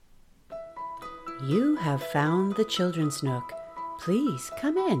You have found the Children's Nook. Please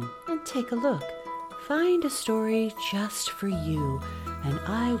come in and take a look. Find a story just for you, and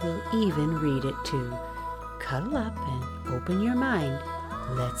I will even read it too. Cuddle up and open your mind.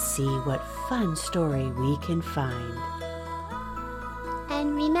 Let's see what fun story we can find.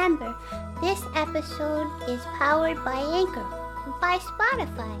 And remember, this episode is powered by Anchor, by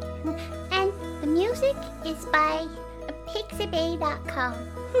Spotify, and the music is by pixabay.com.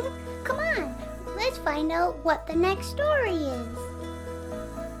 Come on, let's find out what the next story is.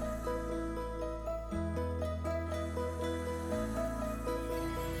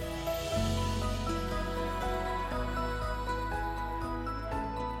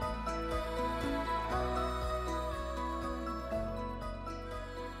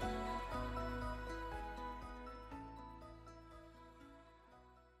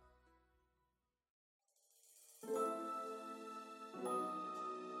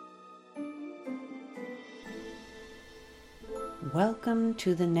 Welcome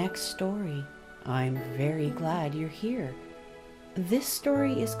to the next story. I'm very glad you're here. This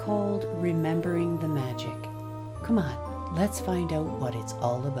story is called Remembering the Magic. Come on, let's find out what it's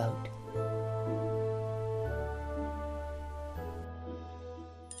all about.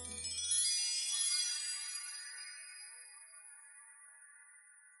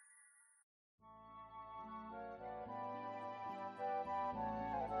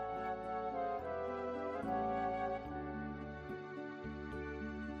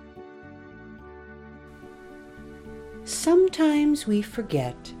 Sometimes we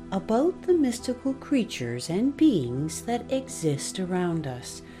forget about the mystical creatures and beings that exist around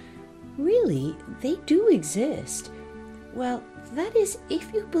us. Really, they do exist. Well, that is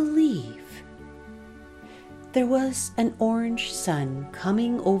if you believe. There was an orange sun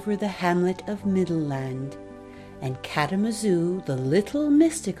coming over the hamlet of Middleland, and Katamazoo, the little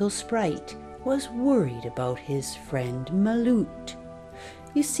mystical sprite, was worried about his friend Maloot.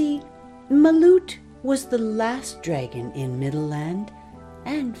 You see, Maloot was the last dragon in Middleland,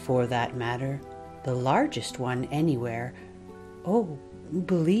 and for that matter, the largest one anywhere. Oh,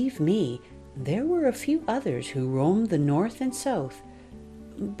 believe me, there were a few others who roamed the north and south,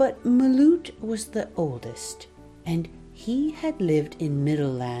 but Maloot was the oldest, and he had lived in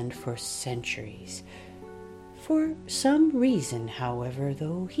Middleland for centuries. For some reason, however,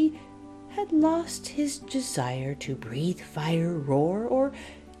 though, he had lost his desire to breathe fire, roar, or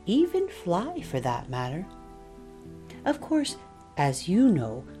even fly for that matter. Of course, as you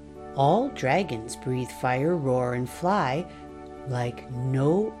know, all dragons breathe fire, roar, and fly like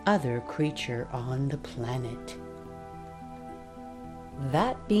no other creature on the planet.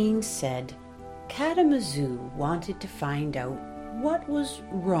 That being said, Katamazoo wanted to find out what was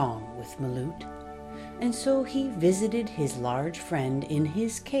wrong with Maloot, and so he visited his large friend in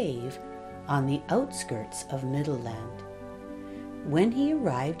his cave on the outskirts of Middleland. When he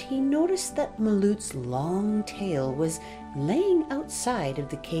arrived, he noticed that Maloot's long tail was laying outside of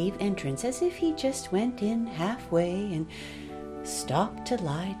the cave entrance as if he just went in halfway and stopped to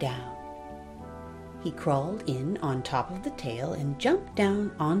lie down. He crawled in on top of the tail and jumped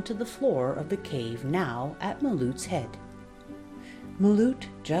down onto the floor of the cave now at Maloot's head. Maloot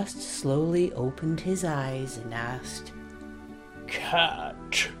just slowly opened his eyes and asked,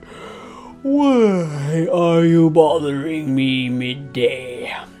 "Cat, why are you bothering me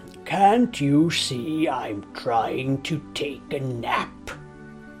midday? Can't you see I'm trying to take a nap?"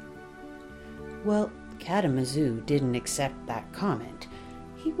 Well, Katamazoo didn't accept that comment.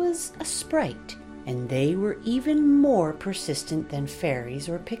 He was a sprite, and they were even more persistent than fairies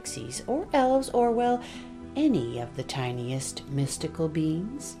or pixies or elves or, well, any of the tiniest mystical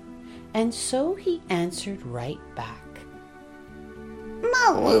beings. And so he answered right back.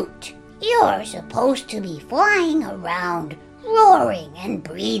 Maloot, you're supposed to be flying around, roaring and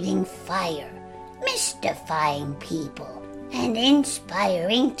breathing fire, mystifying people, and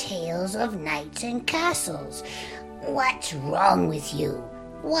inspiring tales of knights and castles. What's wrong with you?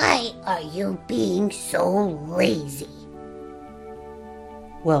 Why are you being so lazy?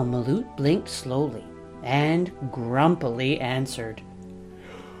 Well, Maloot blinked slowly and grumpily answered,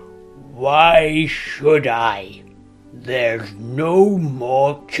 "Why should I? There's no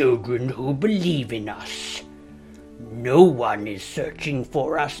more children who believe in us. No one is searching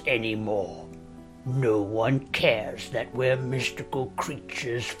for us anymore. No one cares that we're mystical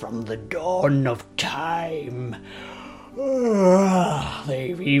creatures from the dawn of time.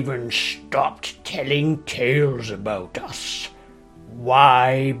 They've even stopped telling tales about us.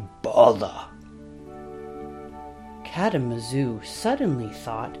 Why bother?" Katamazoo suddenly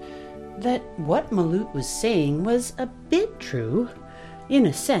thought that what Maloot was saying was a bit true, in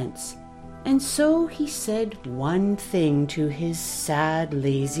a sense. And so he said one thing to his sad,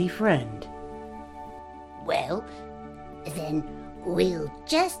 lazy friend. Well, then we'll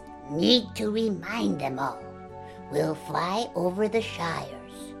just need to remind them all. We'll fly over the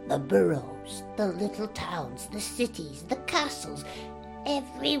shires, the boroughs, the little towns, the cities, the castles,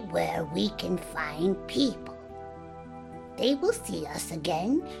 everywhere we can find people. They will see us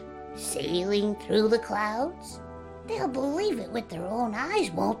again, sailing through the clouds. They'll believe it with their own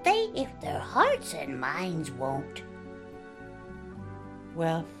eyes, won't they, if their hearts and minds won't?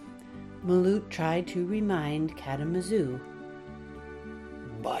 Well, Maloot tried to remind Kalamazoo.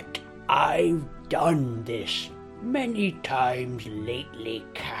 But I've done this many times lately,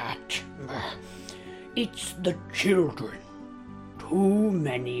 Cat. It's the children. Too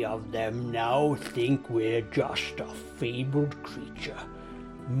many of them now think we're just a fabled creature,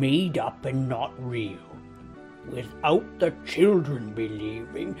 made up and not real. Without the children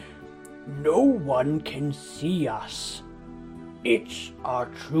believing, no one can see us. It's our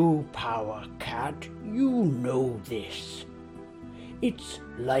true power, Cat. You know this. It's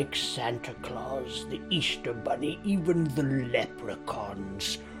like Santa Claus, the Easter Bunny, even the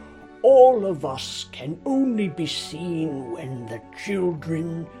leprechauns. All of us can only be seen when the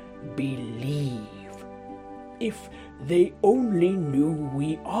children believe. If they only knew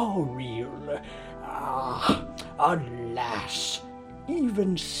we are real. Alas,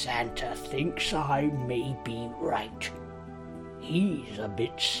 even Santa thinks I may be right. He's a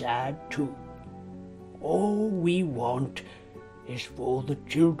bit sad too. All we want is for the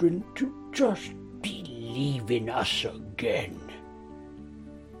children to just believe in us again.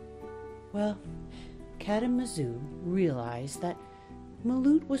 Well, Kalamazoo realized that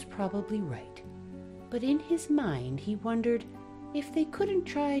Maloot was probably right, but in his mind he wondered if they couldn't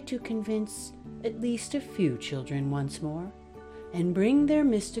try to convince at least a few children once more and bring their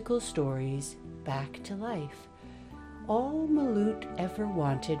mystical stories back to life. All Maloot ever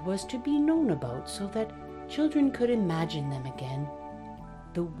wanted was to be known about so that children could imagine them again,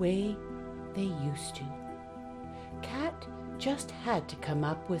 the way they used to. Cat just had to come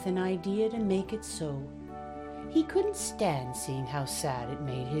up with an idea to make it so. He couldn't stand seeing how sad it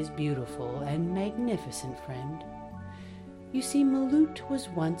made his beautiful and magnificent friend. You see, Maloot was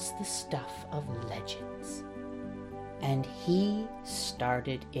once the stuff of legends, and he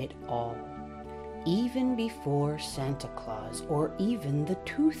started it all. Even before Santa Claus or even the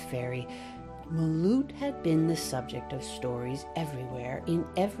Tooth Fairy, Maloot had been the subject of stories everywhere, in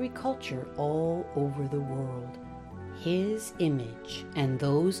every culture all over the world. His image and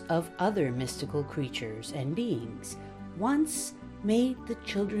those of other mystical creatures and beings once made the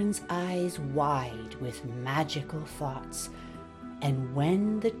children's eyes wide with magical thoughts. And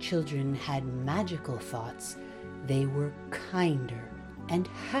when the children had magical thoughts, they were kinder and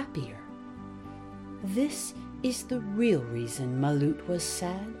happier. This is the real reason Maloot was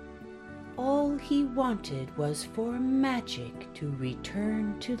sad. All he wanted was for magic to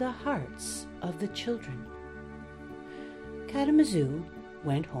return to the hearts of the children. Kalamazoo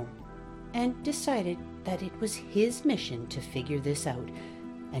went home and decided that it was his mission to figure this out,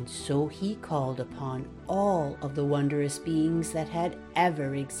 and so he called upon all of the wondrous beings that had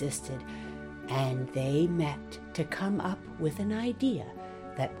ever existed, and they met to come up with an idea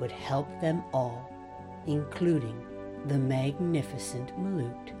that would help them all, including the magnificent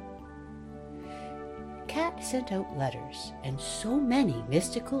Maloot. Cat sent out letters, and so many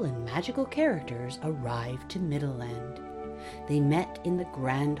mystical and magical characters arrived to Middleland. They met in the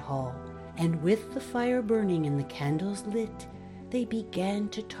grand hall, and with the fire burning and the candles lit, they began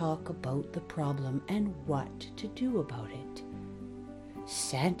to talk about the problem and what to do about it.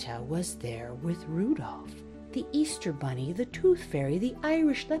 Santa was there with Rudolph, the Easter Bunny, the Tooth Fairy, the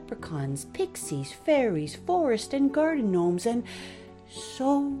Irish leprechauns, pixies, fairies, forest and garden gnomes, and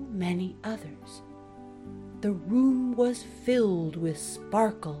so many others. The room was filled with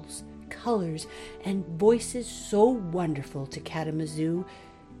sparkles, colors, and voices so wonderful to Kalamazoo,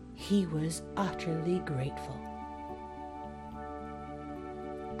 he was utterly grateful.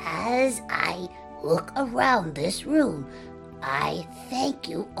 As I look around this room, I thank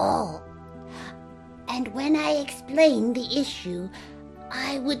you all. And when I explain the issue,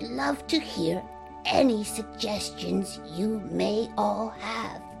 I would love to hear any suggestions you may all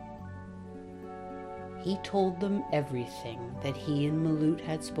have. He told them everything that he and Maloot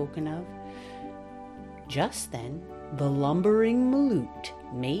had spoken of. Just then, the lumbering Maloot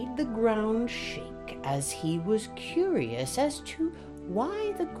made the ground shake as he was curious as to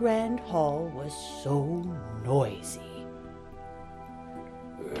why the grand hall was so noisy.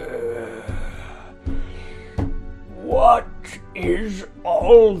 What is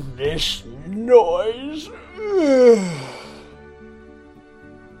all this noise.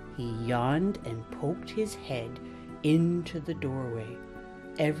 He yawned and poked his head into the doorway.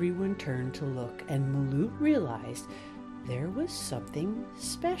 Everyone turned to look, and Maloot realized there was something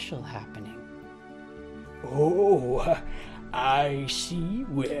special happening. Oh, I see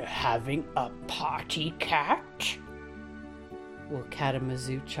we're having a party, Cat. Well,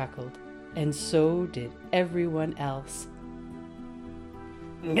 Katamazoo chuckled, and so did everyone else.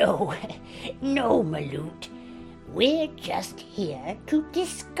 No, no, Maloot. We're just here to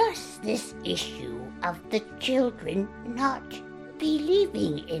discuss this issue of the children not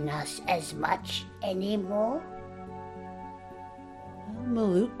believing in us as much anymore. Well,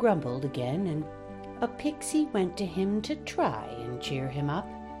 Maloot grumbled again, and a pixie went to him to try and cheer him up.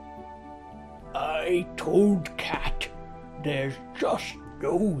 I told Cat there's just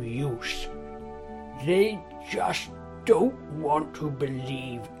no use. They just don't want to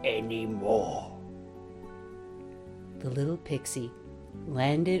believe anymore. The little pixie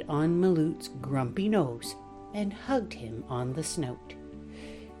landed on Maloot's grumpy nose and hugged him on the snout.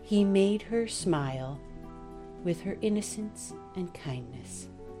 He made her smile with her innocence and kindness.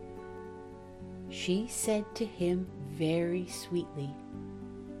 She said to him very sweetly,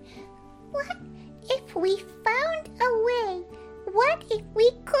 What if we found a way? What if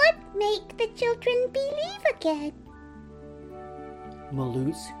we could make the children believe again?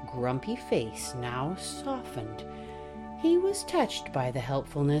 Maloot's grumpy face now softened. He was touched by the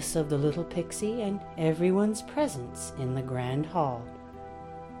helpfulness of the little pixie and everyone's presence in the grand hall.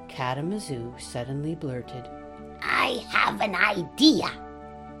 Katamazoo suddenly blurted, I have an idea.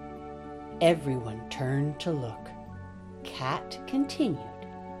 Everyone turned to look. Cat continued,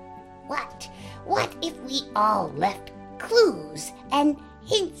 What if we all left clues and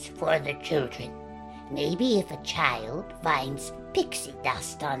hints for the children? Maybe if a child finds pixie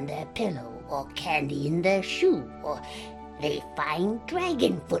dust on their pillow or candy in their shoe, or they find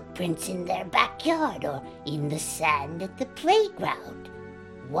dragon footprints in their backyard or in the sand at the playground.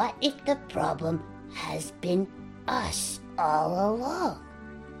 What if the problem has been us all along?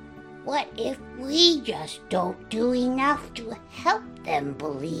 What if we just don't do enough to help them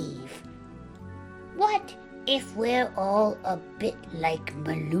believe? What if we're all a bit like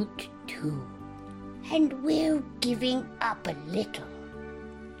Maloot too, and we're giving up a little?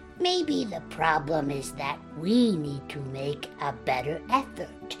 Maybe the problem is that we need to make a better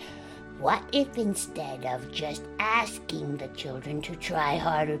effort. What if instead of just asking the children to try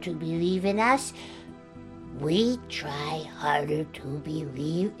harder to believe in us, we try harder to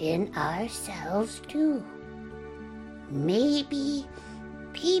believe in ourselves too? Maybe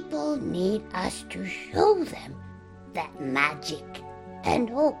people need us to show them that magic and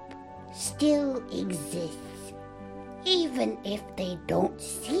hope still exists, even if they don't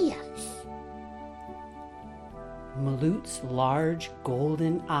see us. Maloot's large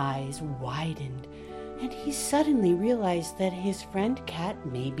golden eyes widened, and he suddenly realized that his friend Cat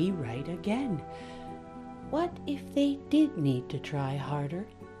may be right again. What if they did need to try harder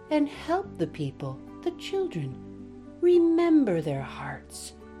and help the people, the children, remember their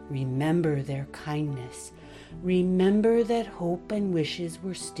hearts, remember their kindness, remember that hope and wishes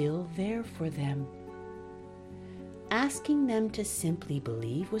were still there for them? Asking them to simply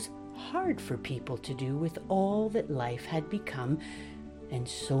believe was hard for people to do with all that life had become, and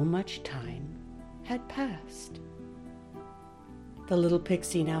so much time had passed. The little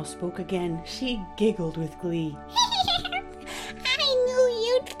pixie now spoke again. She giggled with glee. I knew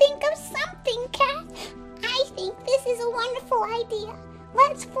you'd think of something, Cat. I think this is a wonderful idea.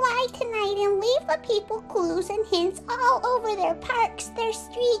 Let's fly tonight and leave the people clues and hints all over their parks, their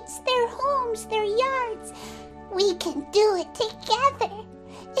streets, their homes, their yards. We can do it together.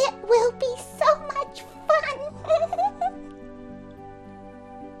 It will be so much fun.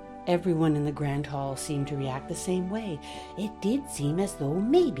 Everyone in the grand hall seemed to react the same way. It did seem as though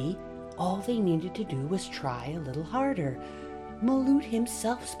maybe all they needed to do was try a little harder. Maloot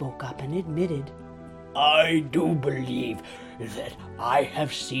himself spoke up and admitted, I do believe that I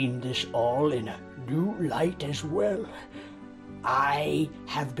have seen this all in a new light as well. I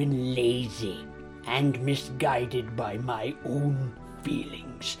have been lazy and misguided by my own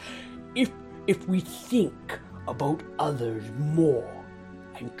feelings. If we think about others more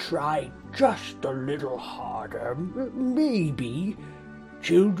and try just a little harder, maybe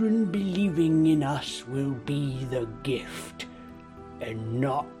children believing in us will be the gift and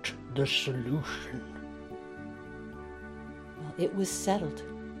not the solution. Well, it was settled,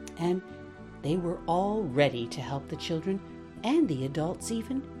 and they were all ready to help the children and the adults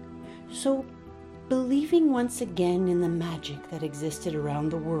even. So, believing once again in the magic that existed around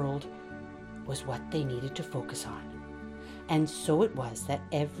the world was what they needed to focus on. And so it was that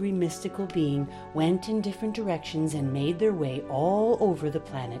every mystical being went in different directions and made their way all over the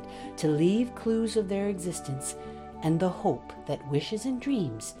planet to leave clues of their existence and the hope that wishes and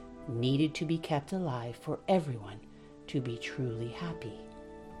dreams needed to be kept alive for everyone to be truly happy.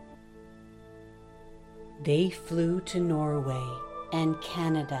 They flew to Norway and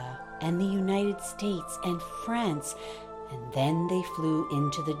Canada and the United States and France, and then they flew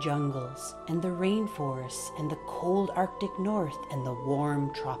into the jungles and the rainforests and the cold Arctic north and the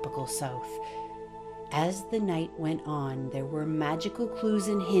warm tropical south. As the night went on, there were magical clues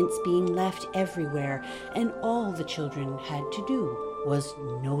and hints being left everywhere, and all the children had to do was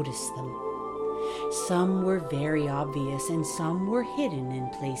notice them. Some were very obvious, and some were hidden in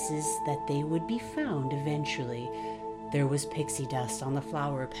places that they would be found eventually. There was pixie dust on the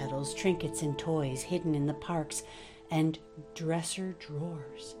flower petals, trinkets and toys hidden in the parks, and dresser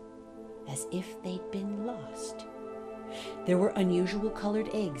drawers, as if they'd been lost. There were unusual colored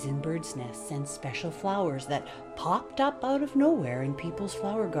eggs in birds' nests and special flowers that popped up out of nowhere in people's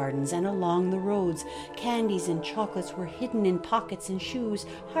flower gardens and along the roads. Candies and chocolates were hidden in pockets and shoes.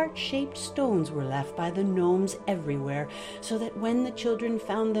 Heart-shaped stones were left by the gnomes everywhere, so that when the children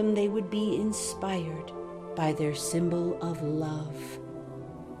found them, they would be inspired by their symbol of love.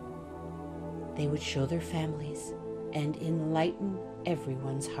 They would show their families and enlighten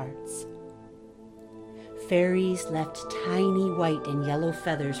everyone's hearts. Fairies left tiny white and yellow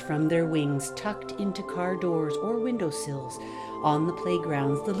feathers from their wings tucked into car doors or windowsills. On the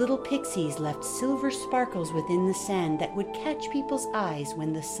playgrounds, the little pixies left silver sparkles within the sand that would catch people's eyes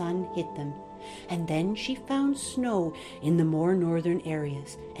when the sun hit them. And then she found snow in the more northern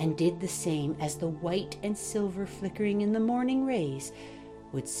areas and did the same, as the white and silver flickering in the morning rays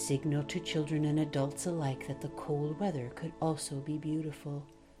would signal to children and adults alike that the cold weather could also be beautiful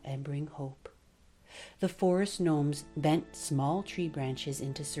and bring hope. The forest gnomes bent small tree branches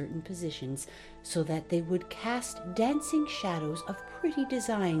into certain positions so that they would cast dancing shadows of pretty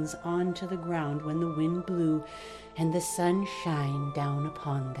designs onto the ground when the wind blew and the sun shined down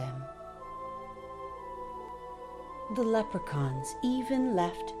upon them. The leprechauns even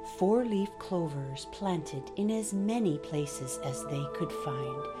left four-leaf clovers planted in as many places as they could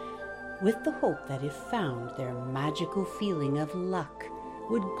find, with the hope that if found, their magical feeling of luck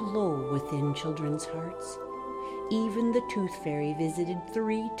would glow within children's hearts. Even the Tooth Fairy visited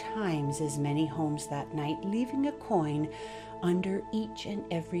 3 times as many homes that night, leaving a coin under each and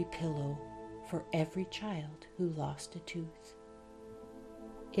every pillow for every child who lost a tooth.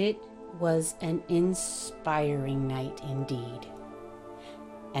 It was an inspiring night indeed,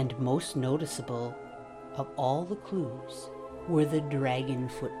 and most noticeable of all the clues were the dragon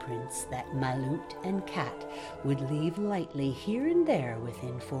footprints that Maloot and Cat would leave lightly here and there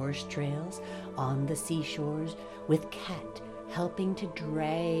within forest trails, on the seashores, with Cat helping to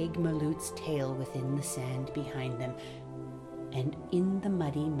drag Maloot's tail within the sand behind them, and in the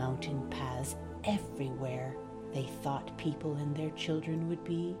muddy mountain paths everywhere they thought people and their children would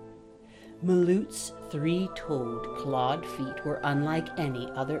be. Maloot's 3-toed, clawed feet were unlike any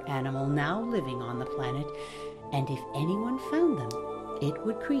other animal now living on the planet, and if anyone found them, it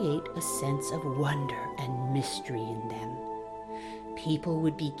would create a sense of wonder and mystery in them. People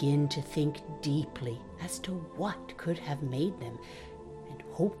would begin to think deeply as to what could have made them, and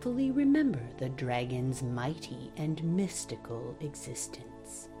hopefully remember the dragon's mighty and mystical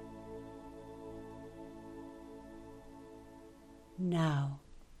existence. Now,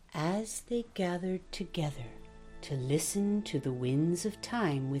 as they gathered together to listen to the winds of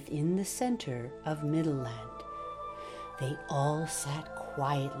time within the center of Middleland, they all sat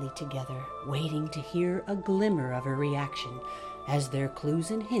quietly together, waiting to hear a glimmer of a reaction as their clues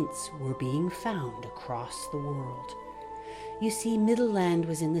and hints were being found across the world. You see, Middleland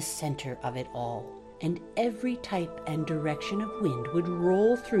was in the center of it all, and every type and direction of wind would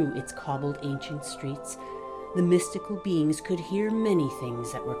roll through its cobbled ancient streets. The mystical beings could hear many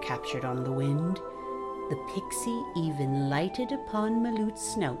things that were captured on the wind. The pixie even lighted upon Maloot's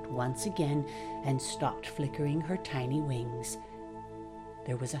snout once again and stopped flickering her tiny wings.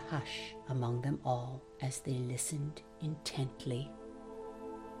 There was a hush among them all as they listened intently.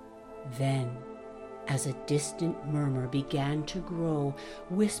 Then, as a distant murmur began to grow,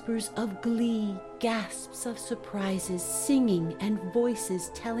 whispers of glee, gasps of surprises, singing, and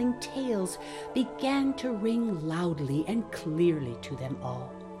voices telling tales began to ring loudly and clearly to them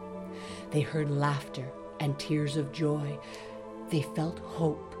all. They heard laughter and tears of joy. They felt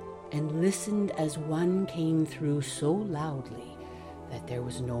hope and listened as one came through so loudly that there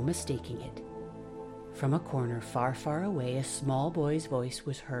was no mistaking it. From a corner far, far away, a small boy's voice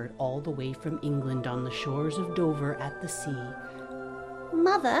was heard all the way from England on the shores of Dover at the sea.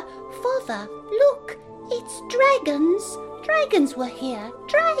 Mother, Father, look! It's dragons! Dragons were here!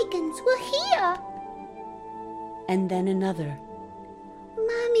 Dragons were here! And then another.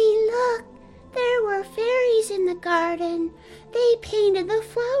 Mummy, look! There were fairies in the garden. They painted the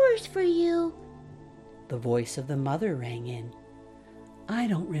flowers for you. The voice of the mother rang in. I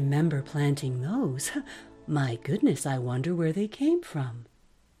don't remember planting those. My goodness, I wonder where they came from.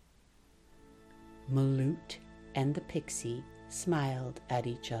 Maloot and the pixie smiled at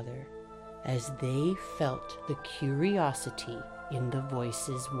each other as they felt the curiosity in the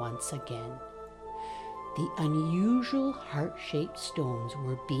voices once again. The unusual heart-shaped stones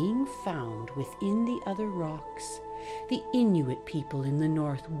were being found within the other rocks. The Inuit people in the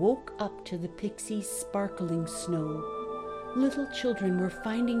north woke up to the pixie's sparkling snow. Little children were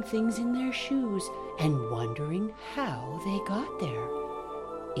finding things in their shoes and wondering how they got there.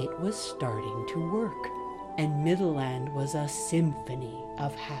 It was starting to work, and Middleland was a symphony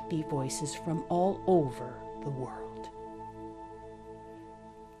of happy voices from all over the world.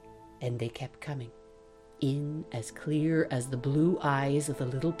 And they kept coming, in as clear as the blue eyes of the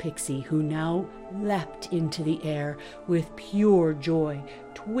little pixie, who now leapt into the air with pure joy,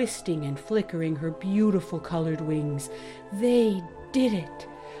 twisting and flickering her beautiful colored wings. They did it!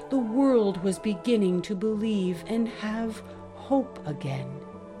 The world was beginning to believe and have hope again.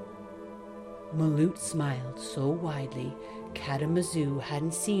 Maloot smiled so widely, Kalamazoo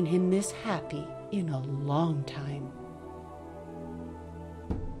hadn't seen him this happy in a long time.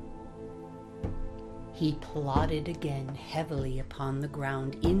 He plodded again heavily upon the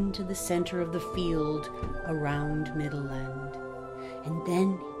ground into the center of the field around Middleland. And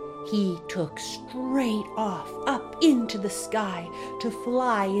then he took straight off up into the sky to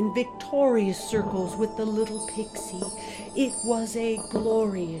fly in victorious circles with the little pixie. It was a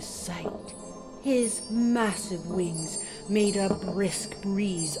glorious sight. His massive wings made a brisk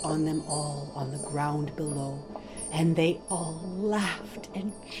breeze on them all on the ground below, and they all laughed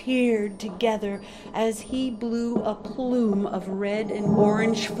and cheered together as he blew a plume of red and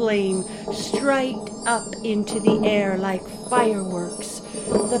orange flame straight up into the air like fireworks.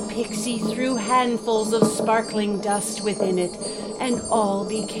 The pixie threw handfuls of sparkling dust within it, and all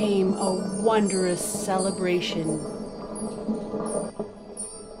became a wondrous celebration.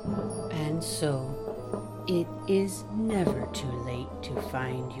 And so, it is never too late to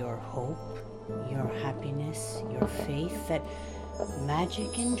find your hope, your happiness, your faith that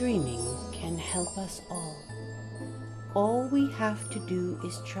magic and dreaming can help us all. All we have to do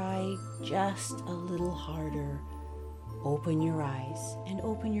is try just a little harder. Open your eyes and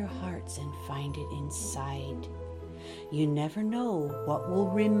open your hearts and find it inside. You never know what will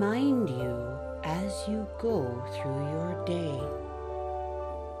remind you as you go through your day.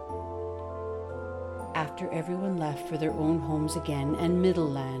 After everyone left for their own homes again and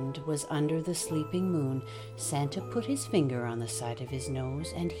Middleland was under the sleeping moon, Santa put his finger on the side of his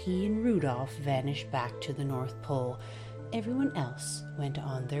nose and he and Rudolph vanished back to the North Pole. Everyone else went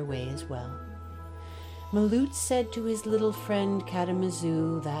on their way as well. Maloot said to his little friend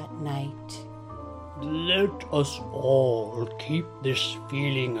Kalamazoo that night, Let us all keep this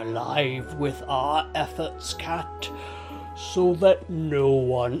feeling alive with our efforts, Cat, so that no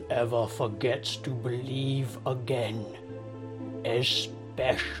one ever forgets to believe again,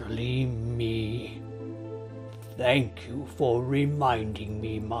 especially me. Thank you for reminding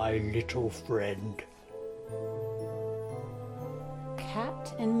me, my little friend.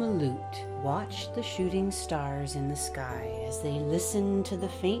 Cat and Maloot watched the shooting stars in the sky as they listened to the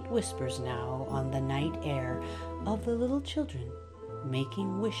faint whispers now on the night air of the little children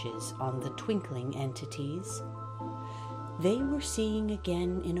making wishes on the twinkling entities. They were seeing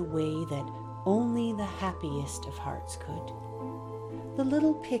again in a way that only the happiest of hearts could. The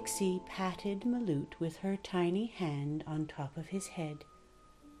little pixie patted Maloot with her tiny hand on top of his head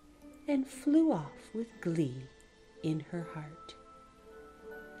and flew off with glee in her heart.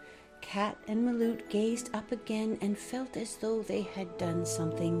 Cat and Maloot gazed up again and felt as though they had done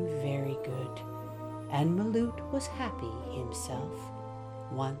something very good, and Maloot was happy himself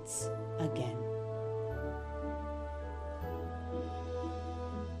once again.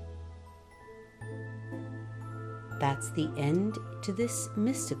 That's the end to this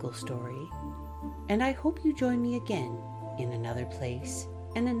mystical story, and I hope you join me again in another place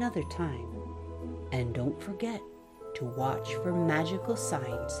and another time. And don't forget to watch for magical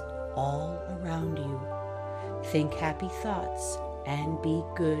signs all around you. Think happy thoughts and be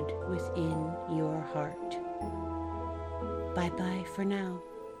good within your heart. Bye-bye for now.